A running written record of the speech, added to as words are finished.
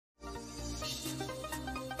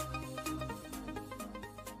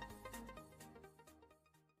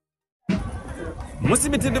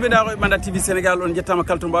musidɓe tedduɓe ndaro Manda TV Sénégal on jettama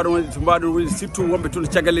kala to mbaɗon woni surtout wonɓe toon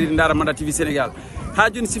caggalleɗi ndara Manda TV Sénégal ha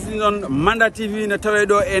joni sifni noon Manda TV ne tawe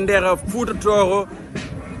ɗo e nder Fouta Toro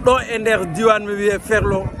ɗo e nder diwan mi wiye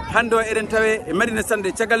Ferlo hande o eɗen tawe e Madina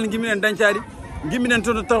Sande caggal ne gimminen dañcari gimminen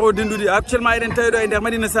toon to tawo dendude actuellement eɗen tawe ɗo e nder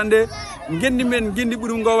Madina Sande gendi men gendi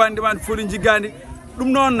ɓuuri gowande mande foli jiggandi ɗum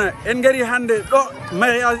noon en gari hande ɗo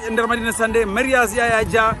mariage e nder Madina Sande mariage Yaya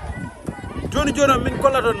Dia joni min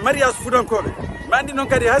kolla toon mariage fuutankoɓe mandi noon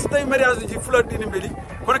kadi hayso tawi mariage uji fulorɗi ne beeli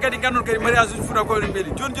kono kadi gandon kadi mariage uji fuutankoɓe ne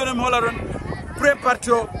beeli joni mi holla toon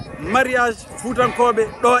préparti o mariage fuutankoɓe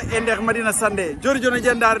ɗo e nder Madina Sande joni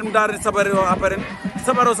jen darde sabare o aparen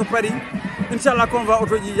sabare o so paari inchallah convoi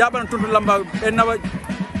auto ji yaɓana toon to lamba ɓe nawa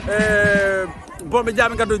bon ɓe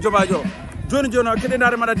jaaɓe gaddo jobajo o joni keɗe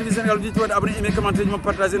dare Manda TV Sénégal jiji waɗa abonné email commentaire ji mo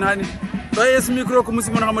partage en hani ɗo yeeso micro ko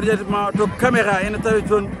musidɗo moon Hamadou Diatima to caméra ene tawi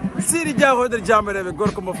toon Sidi Diaho nder jambareɓe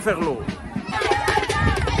gorko mo Ferlo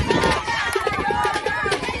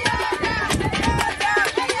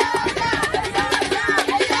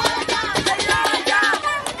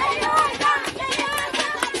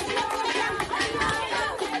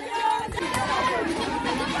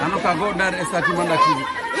ano ka go dare stati Manda TV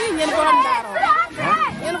yen ko ham daro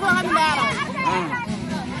yen ko ham daro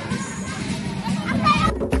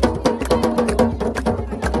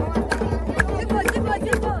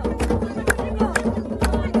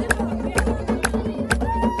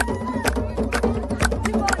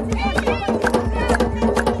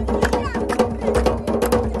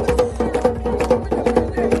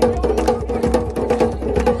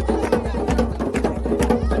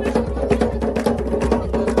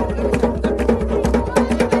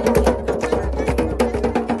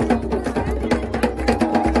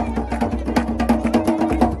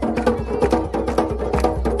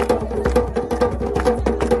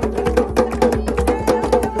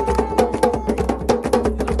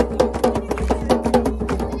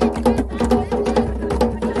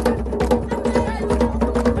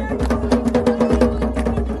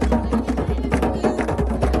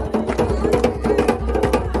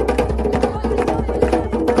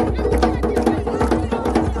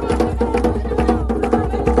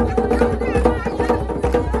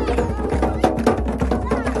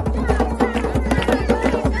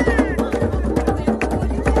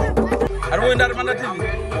Manda TV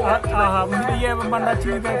mbiɗo yeeɓa Manda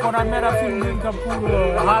TV ɓe kono a mera filmin kam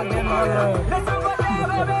pour haalden walla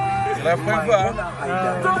c'est la première fois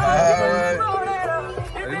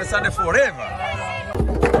Madina Sande forever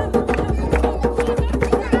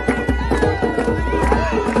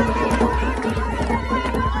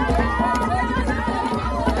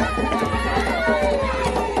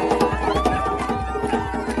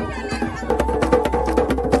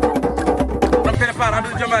non prépare adu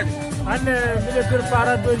jomaji hande mbiɗe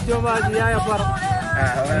prépare ɗo jomaji Yaya Baro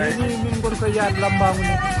ni min gon ko yaade lambagu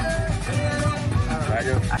ni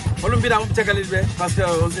holum mbiɗa wonɓe caggalleɗi ɓe par ce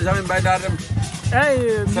que on sait jamais mbawi dardem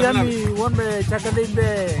eyyi mbiyami wonɓe caggalleɗi ɓe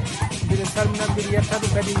mbiɗe salmina mbiɗe yetta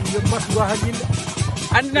ɗum kadi yo mbasgo haqqille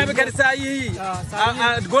andinaɓe kadi sa yeehi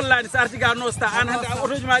gollani sa arti ga nosta an hande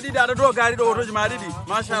autoji ma ɗiɗi aɗa ɗo gaari ɗo autoji ma ɗiɗi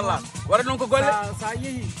machallah waɗa noon ko golle sa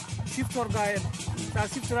yeehi siftorga en sa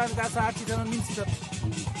siftorani ga sa arti tan min sitat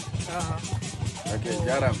ok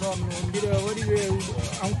jarama ɗon mbiɗa waɗi ɓe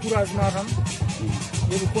encouragement tan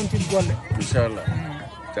yoɓe continue golle inchallah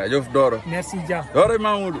jajof Doro merci Dia Doro e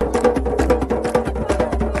Mamoudou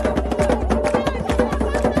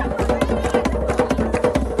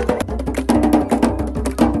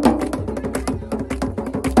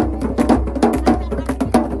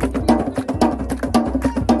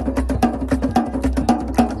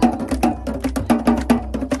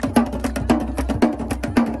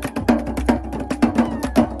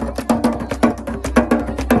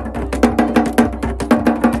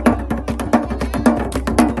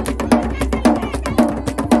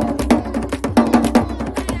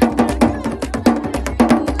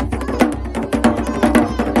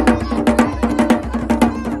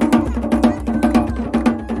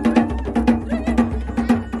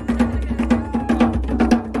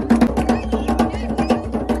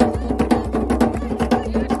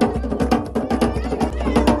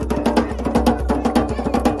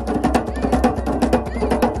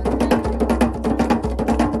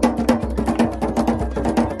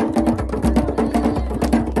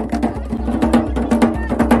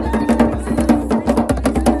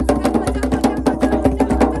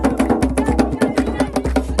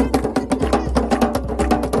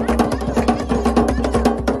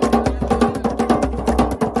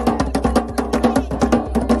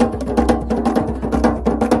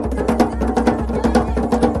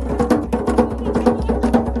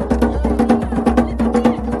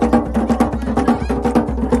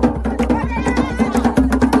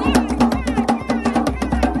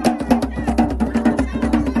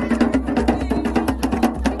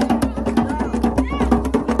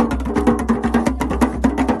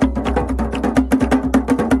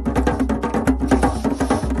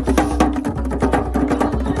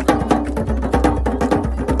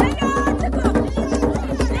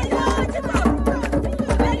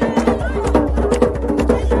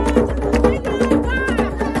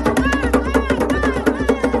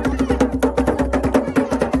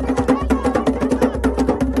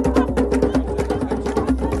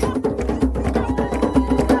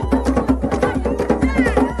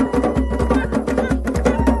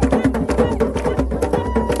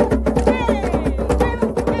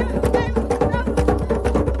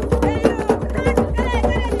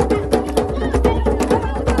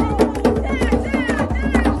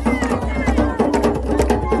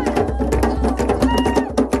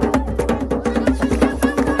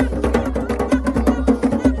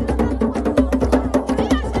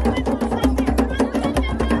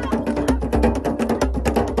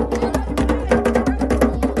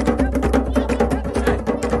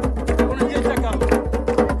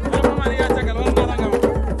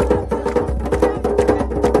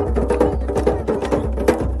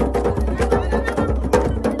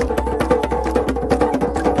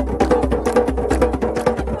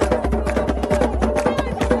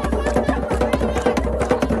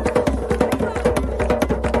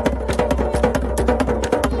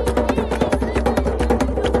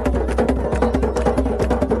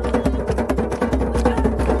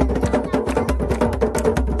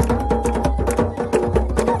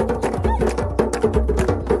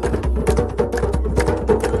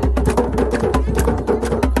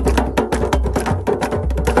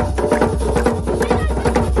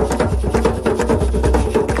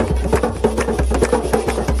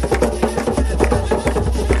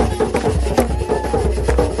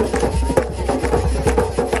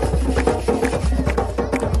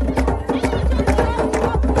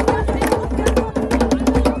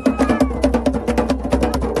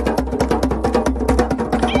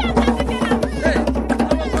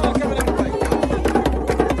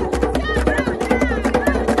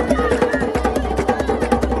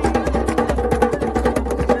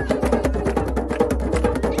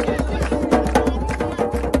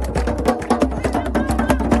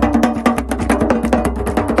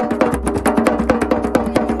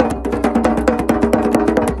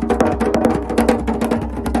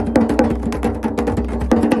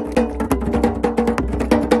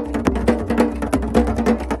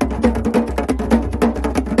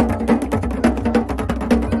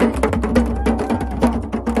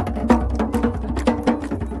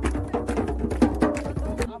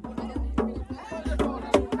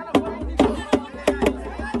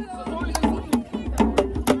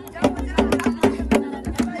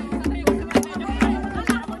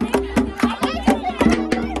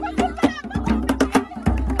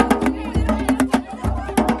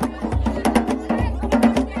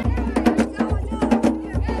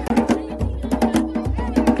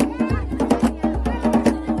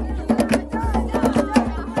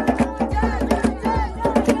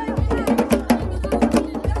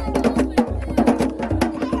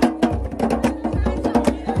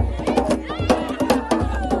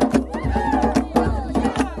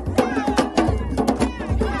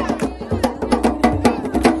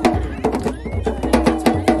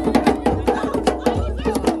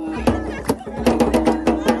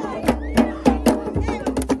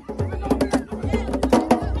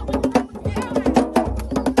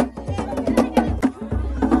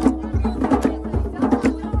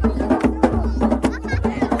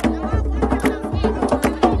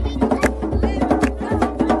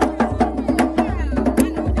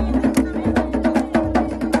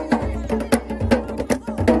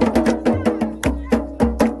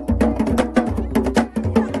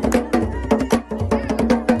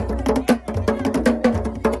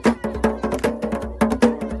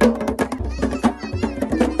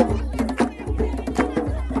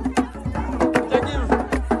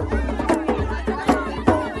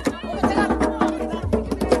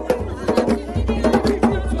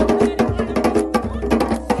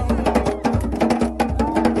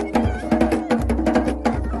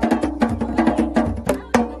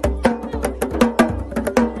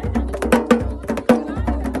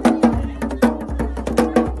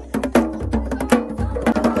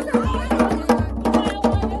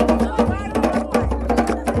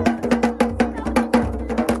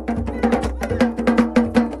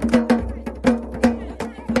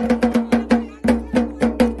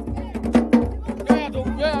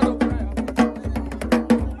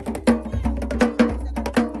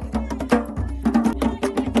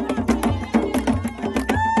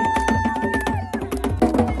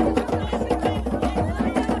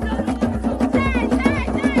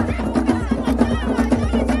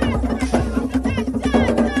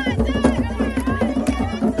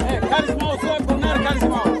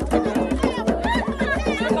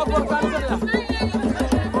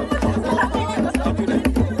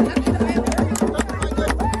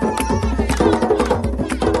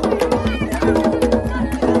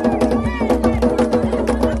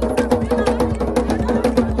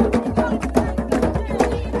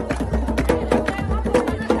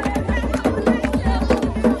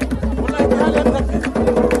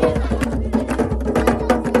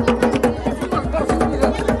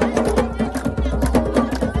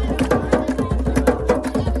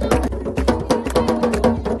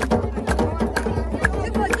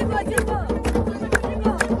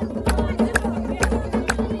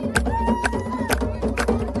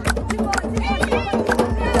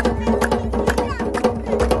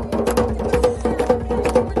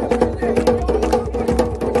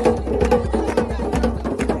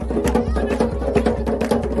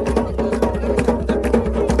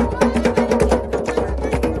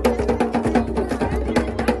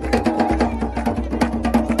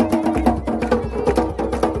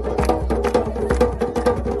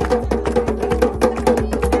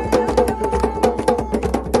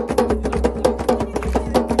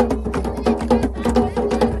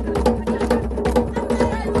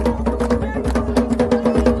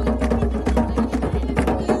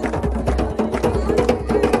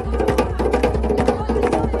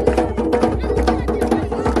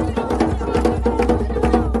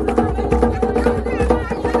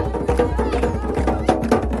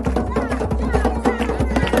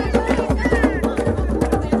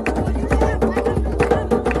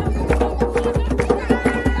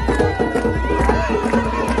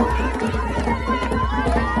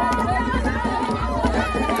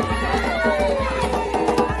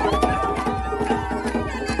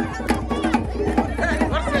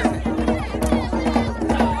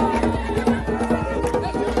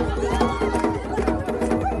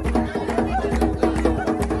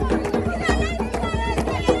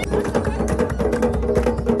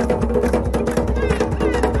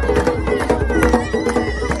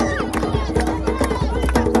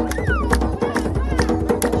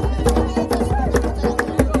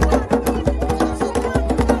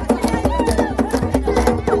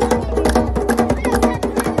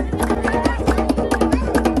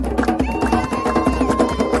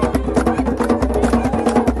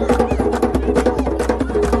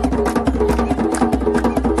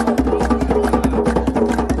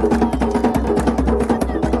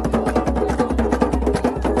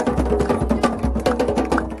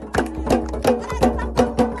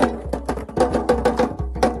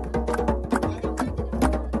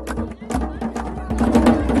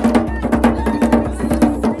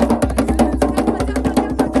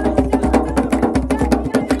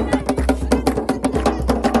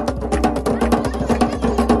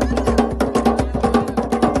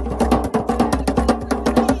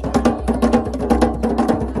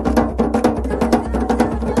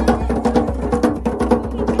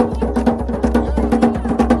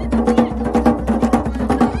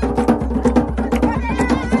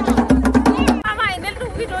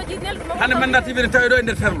ne tawi ɗo e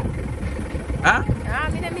nder Ferlo ha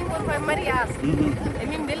minen min gon koye mariage e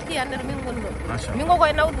min belti andere min gon ɗo min go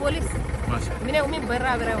koye nawɗo police minen min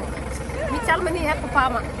barraɓe rewo mi calmini hekko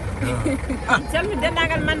paama calmi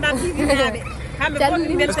dendagal manda TV naaɓe kamɓe fof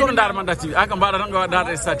mi est ce que on daara manda TV aka mbaɗa tan ko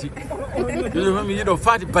daara e stati mi yiiɗo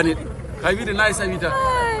faati baneɗe hay wiide nayi sa wita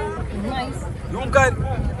ɗum kaari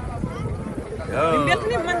min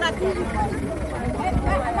beltini manda TV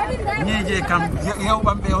ñeeje kam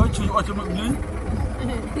yewɓamɓe hoccu oto no ñoyi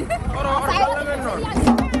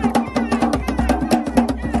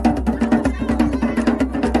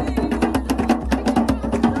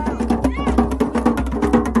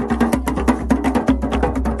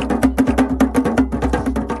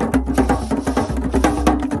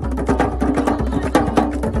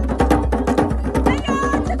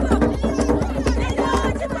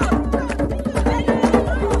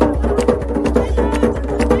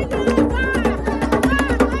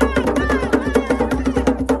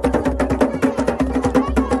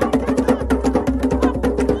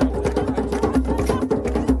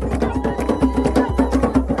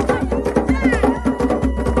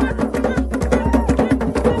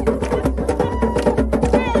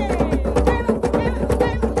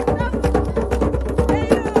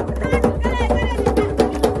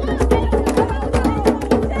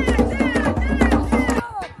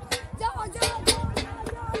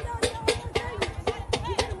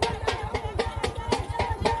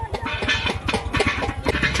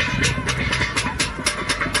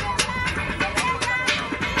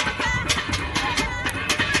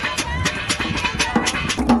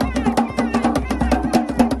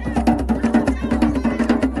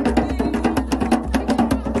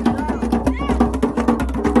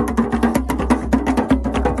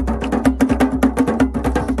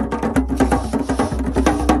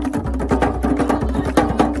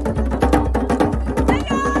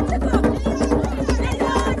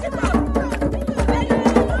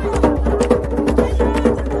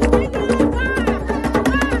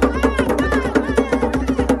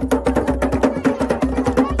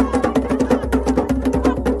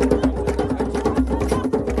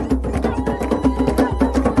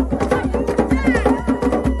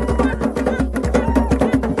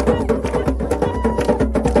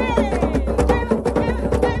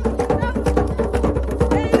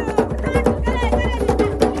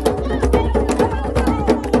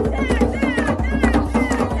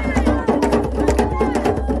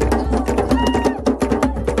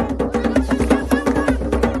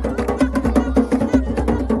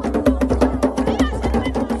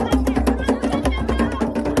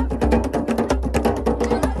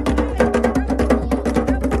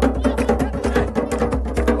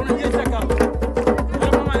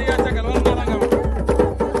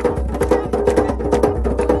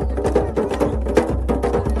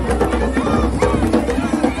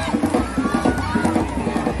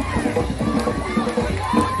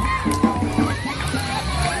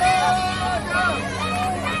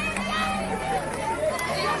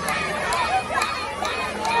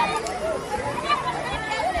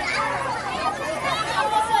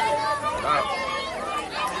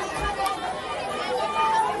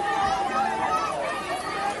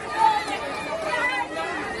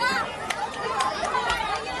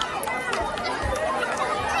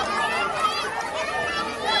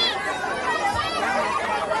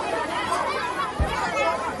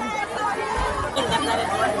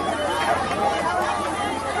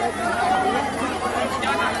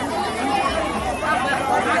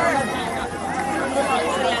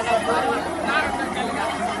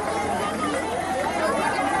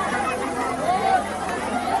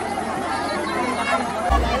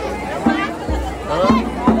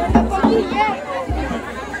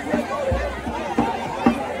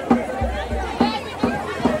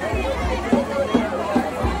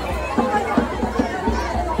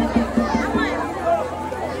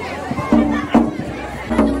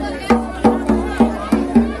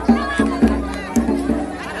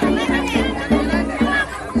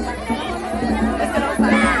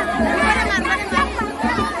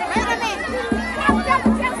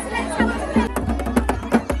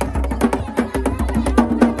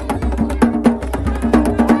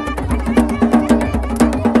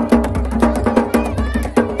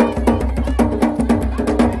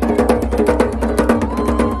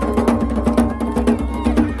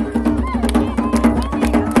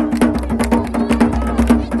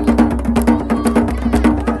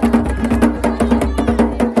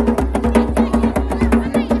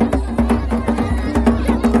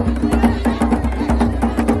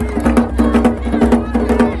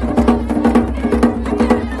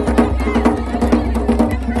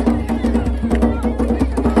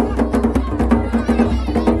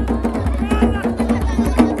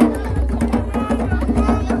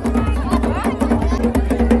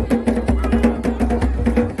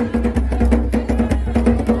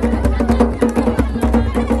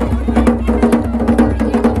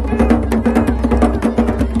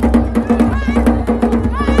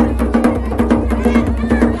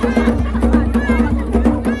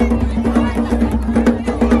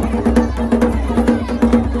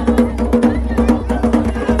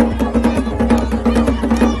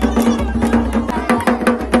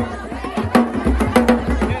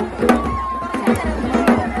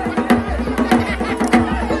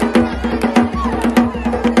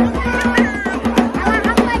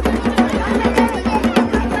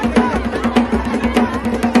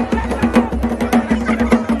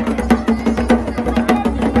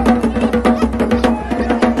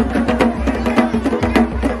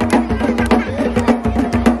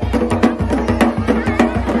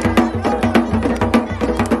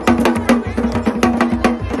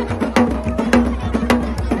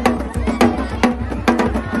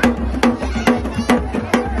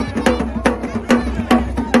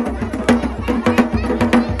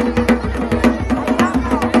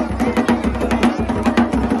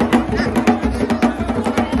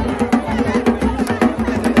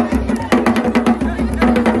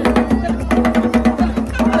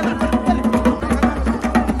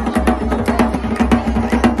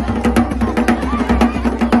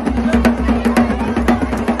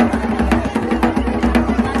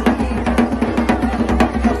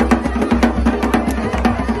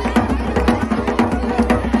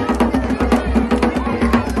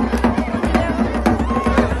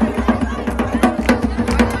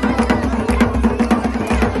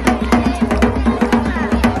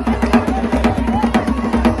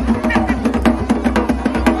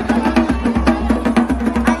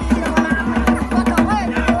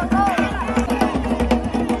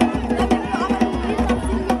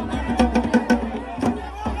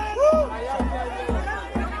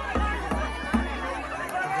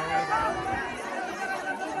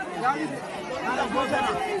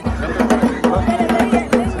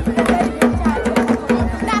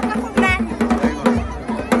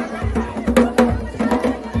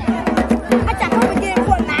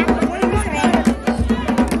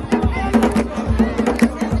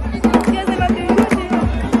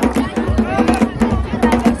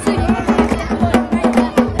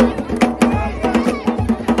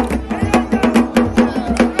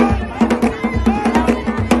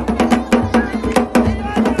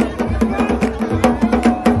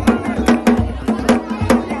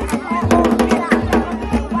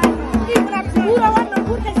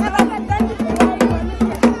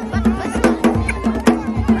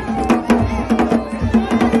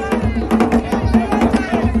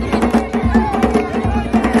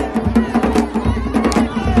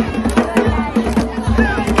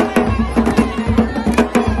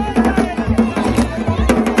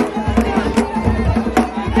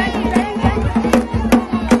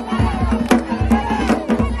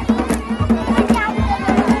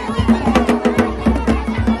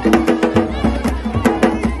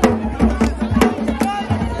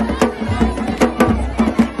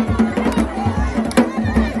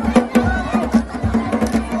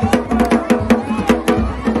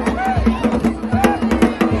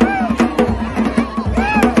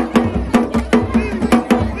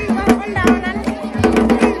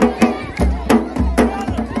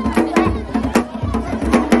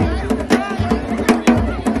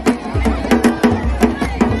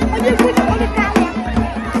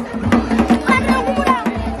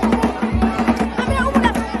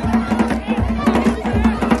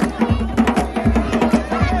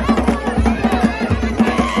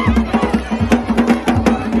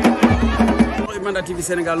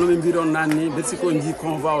Sénégal no min mbiɗon nanni bersi ko ji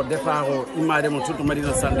convoi au départ o immade mon surtout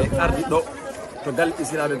Madina Sande ardi ɗo to gal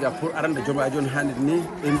isiraɓe ga pour arande jooma joni hannde ni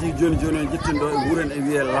en ji joni on jettinɗo e wuren e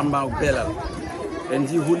wiye lamba beelal en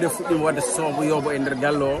ji hunde fuɗɗima wadde soobo yobo e nder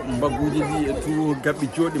galle o mbagguji ɗi e tout gabɓi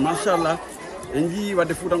joɗi machallah en ji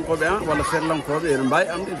wadde fuutankoɓe walla ferlankoɓe ene mbawi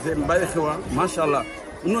amde ene mbawi hewa machallah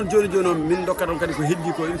ɗum noon joni on min dokkaton kadi ko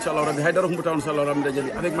heddi ko inchallah rabbi haydara ko mbutaw inchallah rabbi da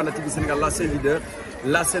jaaɓi avec MANDA TV Sénégal la scène leader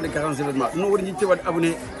la scène de grands événements ɗum noon woɗi jitte wadde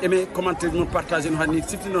abonné aimé commentaire mon partagé no hanni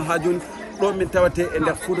sifti noon ha joni ɗo min tawate e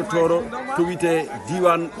nder Fouta Toro to wiyete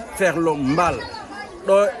diwan Ferlo Mbal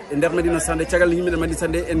ɗo e nder Madina Sande caggal yimɓe Madina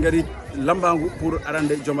Sande en gari lambagu pour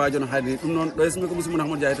arande jomajo no haadi ɗum noon ɗo esmi ko musidɗo mon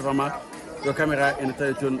Ahmadou Dia to fama yo caméra ene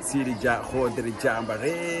tawi toon Sidi Dia hoodere jamba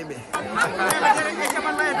reeɓe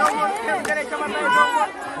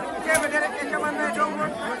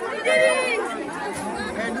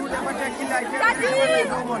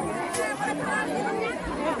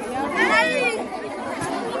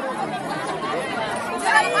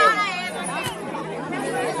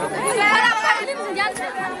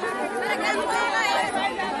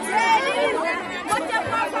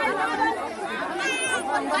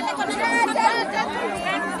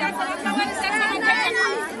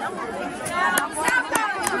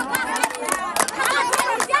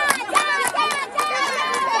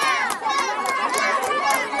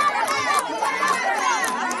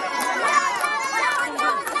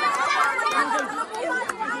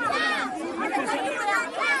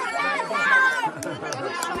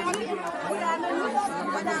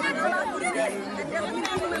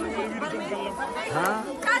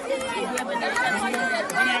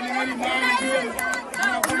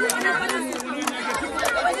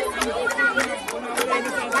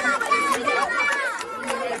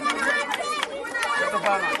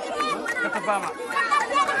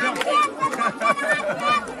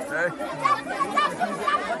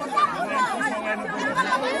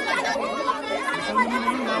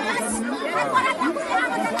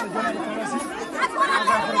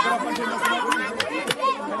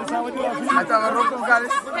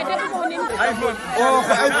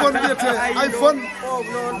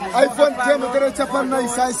iPhone temedere capannayyi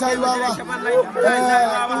say wawa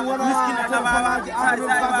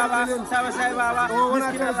ɗum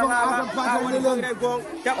wona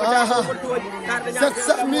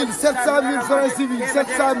francs civil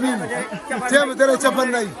 700 000 temedere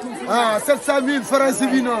capannayyi 700 000 francs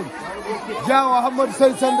civil noon Diawa Hammadou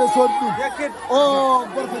Sall Sande soodi ɗum o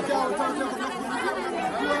gorko Diawa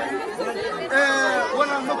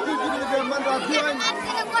wona nokkuji ɗi MANDA duwañi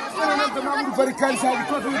enen to Mamadou Bari kalisaji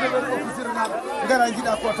toto wiide ɓen officirenaɓe gara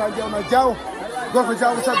jiiɗa kota jewna Diaw gorko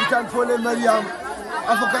Diaw sabitani Fole Mariame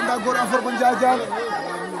afo ganda goto aforko jajano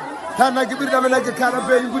ta naggue ɓirɗame naggue kaɗa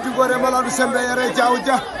beyi guddi gore malaɗo sembe yere Diaw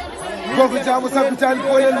Dia gorko Diaw sabitani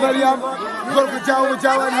Fole Mariame gorko Diaw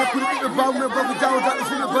jawani hakkude ɓiɓɓe bawme gorko Diaw daɗɗo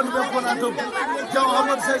fulɓe bonnuɓe kona toon Diaw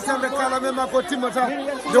Hammadou Sall Sande kalame ma ko timmata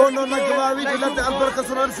nde wonno naggue ma wiide ladde albarka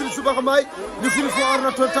sono waɗa sili subaka mayi no sili fo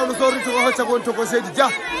orna toon tawno so rinto ko hocca gon to ko Seydi Dia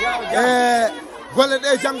golle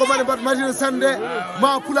ɗe janggo mane mbaɗa Madina Sande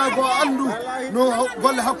ma pulago andu no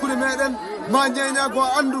golle hakkude meɗen ma ñeñago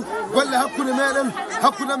andu golle hakkude meɗen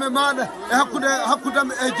hakkudame maɗa e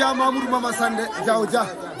hakkudame e Dia Mamadou Mama Sande Diaw Dia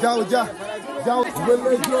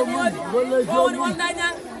golle jomum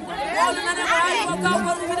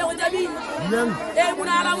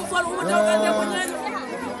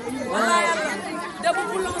debbo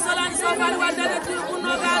pullo ko salani sofani waddane tiri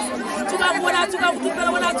bunno gas tugam wona tugam tubbere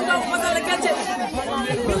wona tugam masalla kecce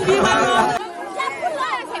min mbima noon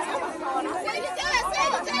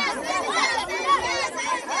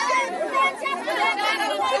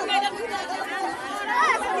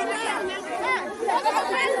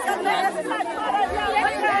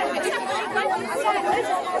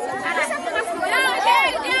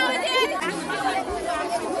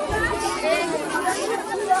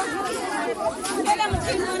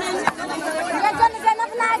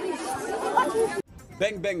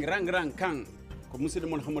beng rang kan ko musidɗo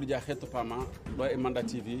mon Ahmadou Dia hettopama ɗo e MANDA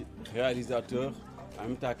TV réalisateur en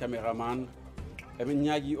même temps caméraman emin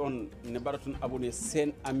ñaagui on ne mbaɗa toon abonné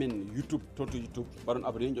chaîne amen YouTube toto YouTube mbaɗon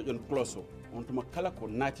abonné joƴon cloche o on tuma kala ko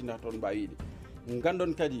natinta toon mbawiɗe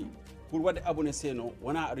gandon kadi pour wadde abonné chaîne o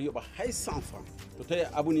wona aɗa yoɓa hay 100 francs to tawi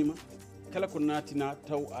abonima kala ko natina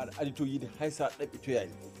taw aɗa adi to yiide hay sa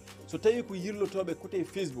ɗaɓɓitoyani so tawi ko yirlotoɓe côté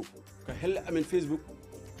Facebook ko helle amen Facebook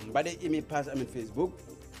mbaɗe aimé page amen Facebook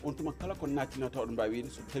on tuma kala ko natina taw ɗo mbawi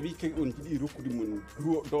so tawi kay on jiiɗi rokkude mon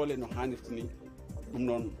doole no hannirta ni ɗum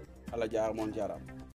noon Allah jarama on jarama